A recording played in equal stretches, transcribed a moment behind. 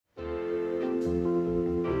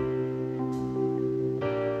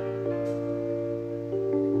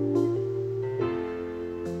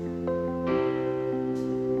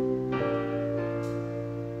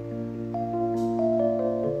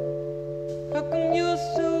How come you're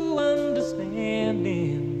so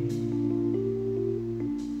understanding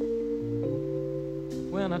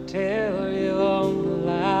when I tell you all the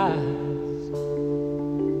lies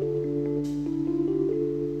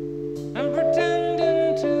and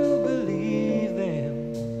pretending to believe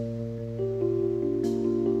them?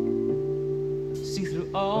 See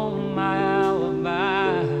through all my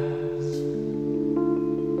alibis,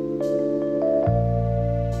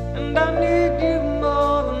 and I need you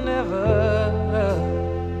more than ever,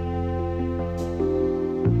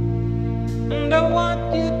 and I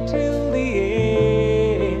want you till the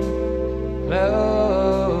end, Chloe.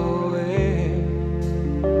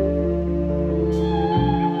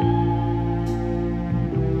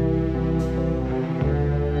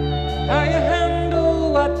 How you handle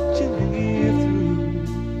what you live through,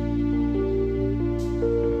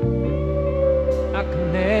 I can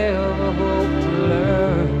never hope to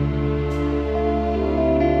learn.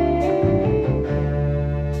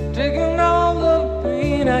 Taking all the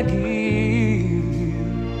pain I give you,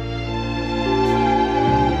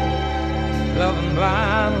 loving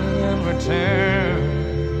blindly in return.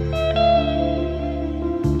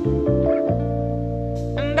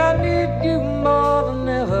 And I need you more than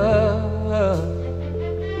ever.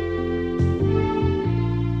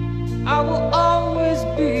 I will always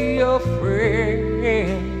be your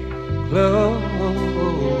friend, Chloe.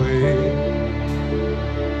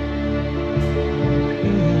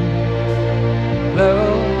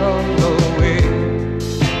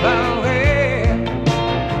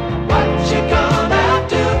 What you gonna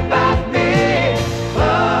do about me,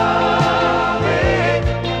 Chloe?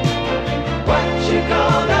 What you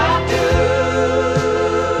gonna do?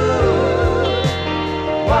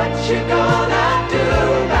 What you gonna do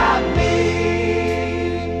about me?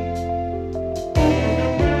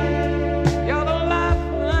 You're the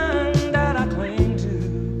lifeline that I cling to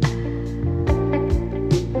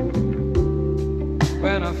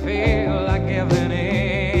when I feel like